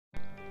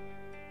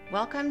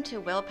Welcome to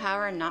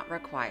Willpower Not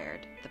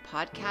Required, the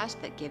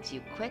podcast that gives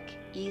you quick,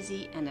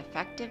 easy, and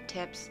effective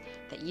tips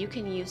that you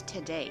can use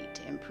today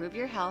to improve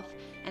your health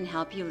and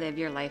help you live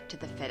your life to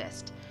the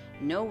fittest.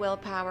 No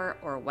willpower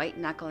or white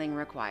knuckling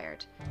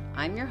required.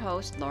 I'm your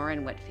host,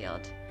 Lauren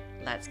Whitfield.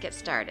 Let's get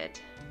started.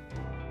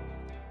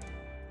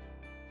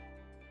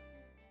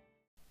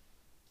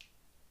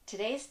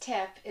 Today's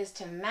tip is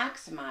to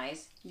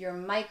maximize your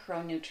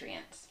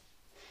micronutrients.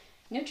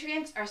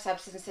 Nutrients are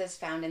substances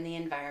found in the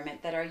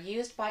environment that are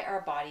used by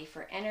our body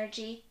for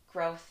energy,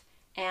 growth,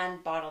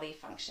 and bodily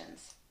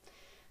functions.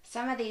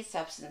 Some of these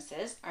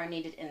substances are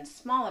needed in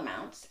small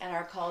amounts and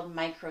are called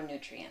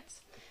micronutrients,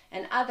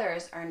 and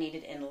others are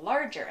needed in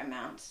larger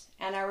amounts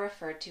and are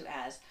referred to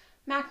as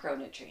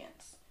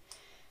macronutrients.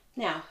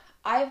 Now,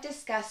 I've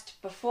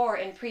discussed before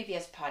in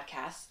previous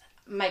podcasts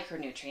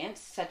micronutrients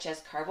such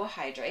as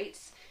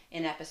carbohydrates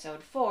in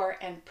episode 4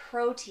 and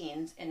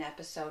proteins in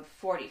episode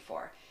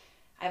 44.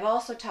 I've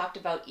also talked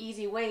about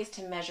easy ways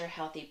to measure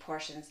healthy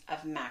portions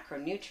of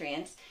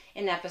macronutrients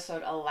in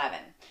episode 11.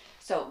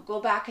 So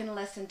go back and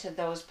listen to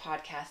those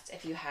podcasts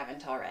if you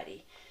haven't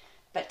already.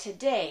 But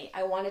today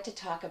I wanted to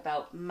talk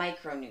about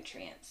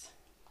micronutrients.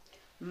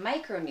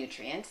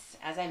 Micronutrients,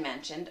 as I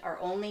mentioned, are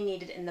only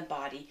needed in the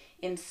body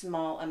in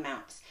small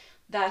amounts,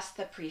 thus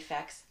the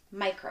prefix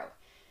micro.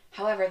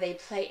 However, they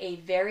play a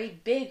very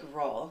big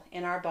role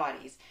in our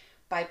bodies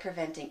by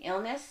preventing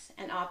illness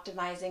and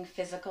optimizing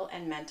physical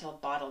and mental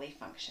bodily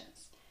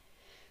functions.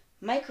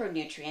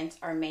 Micronutrients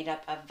are made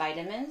up of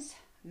vitamins,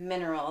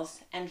 minerals,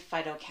 and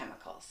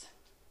phytochemicals.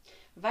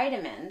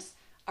 Vitamins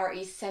are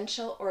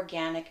essential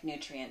organic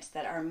nutrients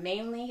that are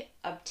mainly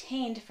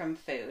obtained from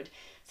food,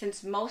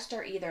 since most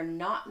are either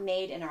not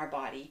made in our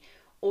body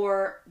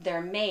or they're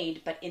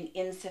made but in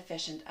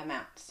insufficient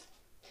amounts.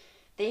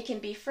 They can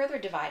be further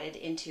divided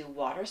into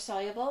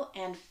water-soluble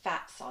and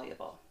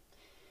fat-soluble.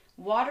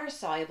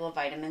 Water-soluble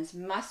vitamins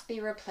must be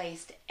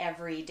replaced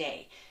every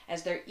day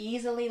as they're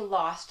easily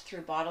lost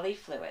through bodily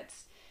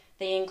fluids.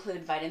 They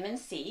include vitamin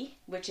C,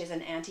 which is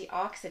an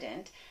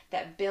antioxidant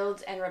that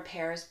builds and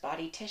repairs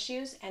body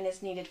tissues and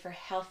is needed for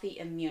healthy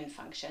immune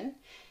function,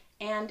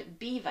 and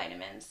B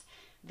vitamins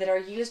that are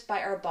used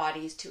by our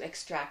bodies to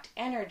extract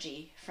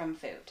energy from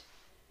food.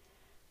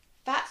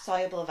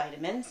 Fat-soluble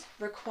vitamins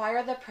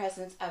require the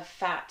presence of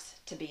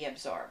fats to be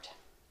absorbed.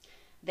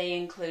 They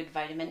include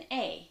vitamin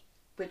A,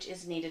 which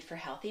is needed for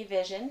healthy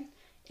vision,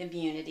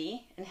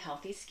 immunity, and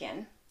healthy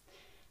skin.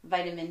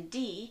 Vitamin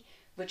D,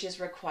 which is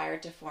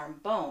required to form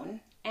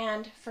bone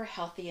and for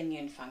healthy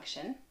immune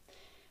function.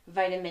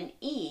 Vitamin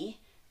E,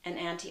 an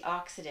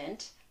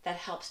antioxidant that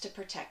helps to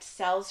protect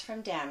cells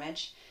from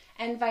damage.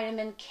 And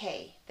vitamin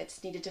K,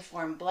 that's needed to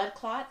form blood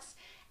clots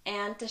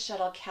and to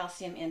shuttle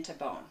calcium into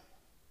bone.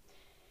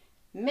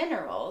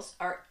 Minerals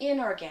are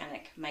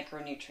inorganic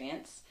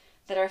micronutrients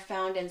that are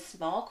found in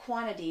small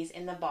quantities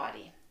in the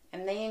body,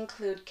 and they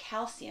include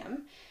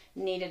calcium,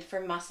 needed for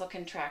muscle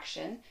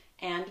contraction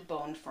and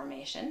bone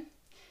formation,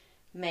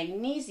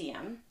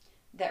 magnesium,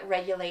 that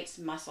regulates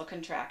muscle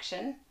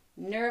contraction,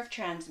 nerve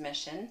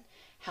transmission,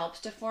 helps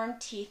to form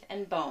teeth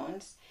and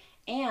bones,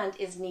 and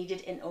is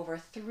needed in over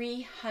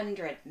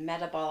 300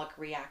 metabolic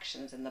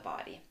reactions in the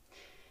body.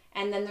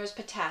 And then there's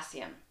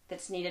potassium,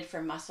 that's needed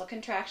for muscle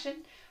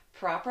contraction,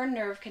 proper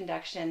nerve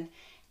conduction,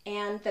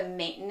 and the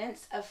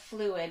maintenance of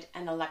fluid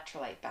and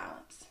electrolyte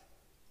balance.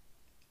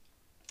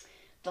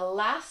 The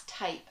last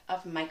type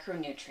of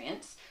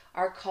micronutrients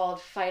are called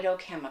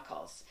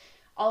phytochemicals,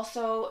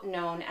 also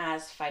known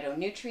as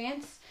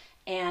phytonutrients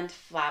and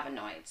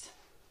flavonoids.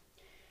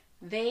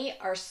 They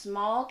are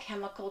small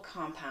chemical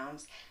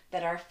compounds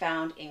that are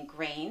found in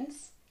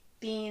grains,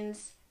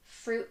 beans,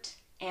 fruit,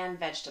 and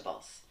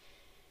vegetables.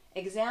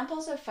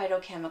 Examples of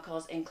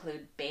phytochemicals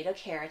include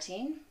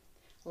beta-carotene,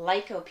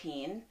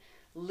 lycopene,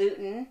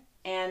 lutein,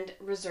 and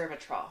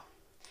resveratrol.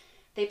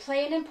 They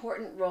play an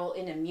important role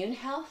in immune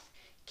health,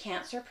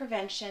 cancer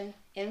prevention,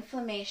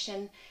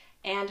 inflammation,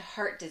 and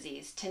heart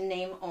disease, to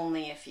name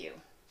only a few.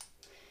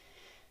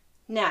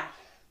 Now,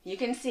 you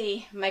can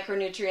see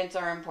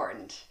micronutrients are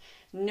important.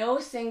 No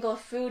single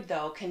food,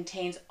 though,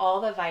 contains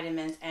all the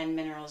vitamins and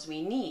minerals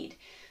we need.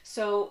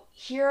 So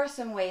here are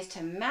some ways to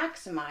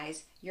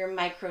maximize your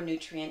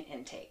micronutrient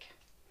intake.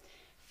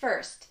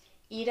 First,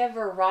 eat a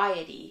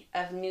variety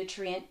of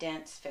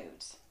nutrient-dense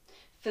foods.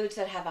 Foods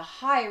that have a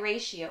high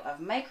ratio of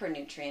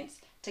micronutrients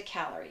to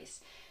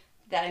calories.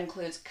 That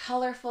includes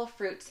colorful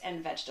fruits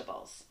and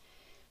vegetables.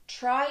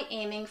 Try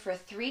aiming for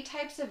 3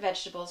 types of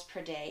vegetables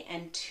per day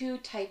and 2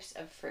 types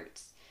of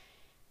fruits.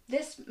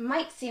 This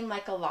might seem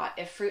like a lot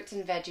if fruits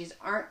and veggies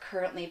aren't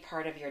currently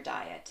part of your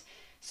diet.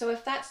 So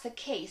if that's the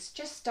case,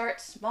 just start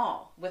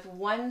small with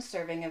 1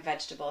 serving of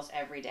vegetables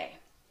every day.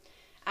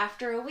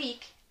 After a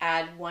week,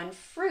 add 1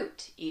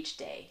 fruit each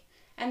day,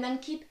 and then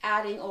keep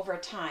adding over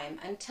time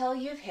until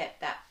you've hit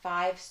that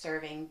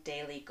 5-serving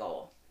daily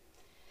goal.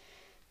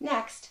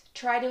 Next,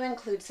 try to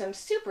include some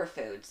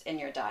superfoods in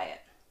your diet.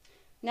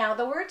 Now,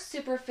 the word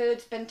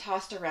superfood's been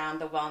tossed around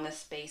the wellness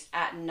space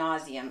ad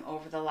nauseum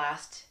over the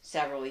last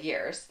several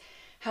years.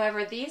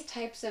 However, these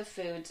types of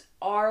foods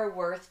are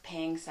worth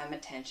paying some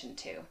attention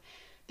to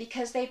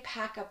because they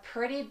pack a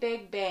pretty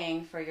big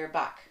bang for your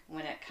buck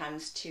when it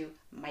comes to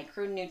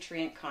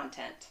micronutrient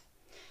content.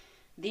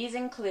 These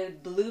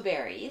include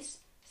blueberries,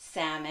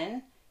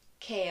 salmon,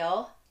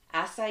 kale,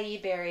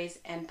 acai berries,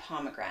 and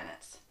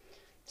pomegranates.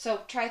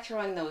 So try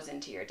throwing those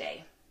into your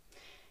day.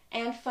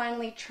 And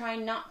finally, try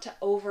not to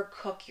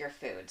overcook your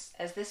foods,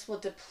 as this will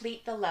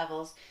deplete the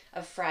levels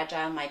of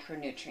fragile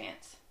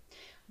micronutrients.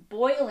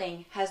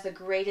 Boiling has the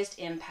greatest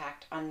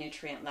impact on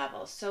nutrient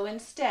levels, so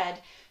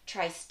instead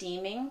try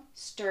steaming,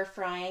 stir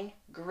frying,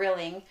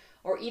 grilling,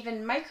 or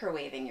even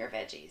microwaving your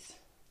veggies.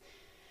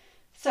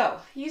 So,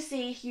 you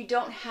see, you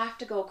don't have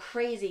to go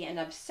crazy and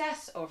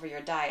obsess over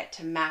your diet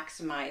to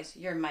maximize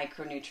your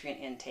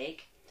micronutrient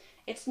intake.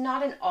 It's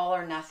not an all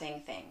or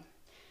nothing thing.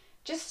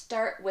 Just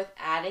start with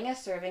adding a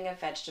serving of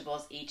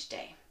vegetables each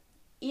day.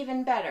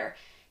 Even better,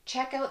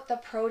 check out the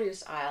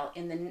produce aisle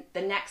in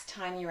the next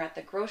time you're at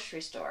the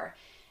grocery store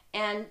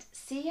and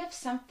see if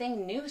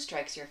something new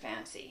strikes your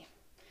fancy.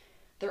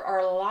 There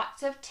are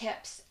lots of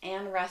tips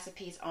and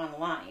recipes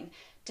online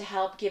to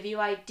help give you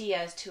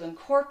ideas to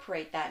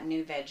incorporate that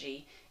new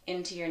veggie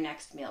into your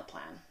next meal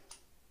plan.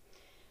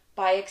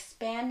 By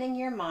expanding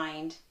your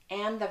mind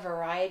and the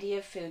variety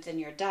of foods in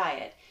your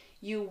diet,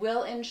 you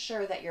will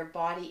ensure that your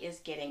body is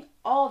getting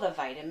all the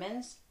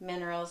vitamins,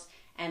 minerals,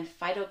 and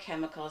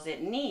phytochemicals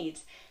it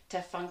needs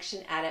to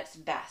function at its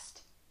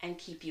best and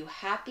keep you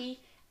happy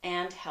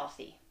and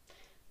healthy.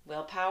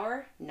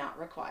 Willpower not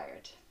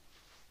required.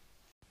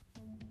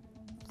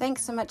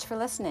 Thanks so much for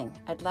listening.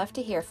 I'd love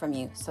to hear from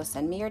you, so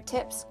send me your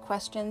tips,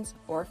 questions,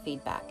 or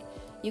feedback.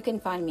 You can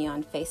find me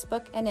on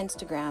Facebook and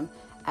Instagram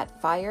at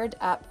Fired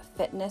Up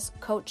Fitness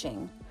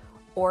Coaching,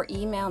 or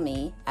email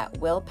me at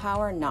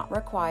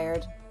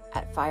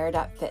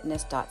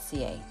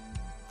willpowernotrequired@firedupfitness.ca.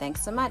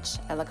 Thanks so much.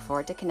 I look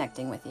forward to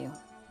connecting with you.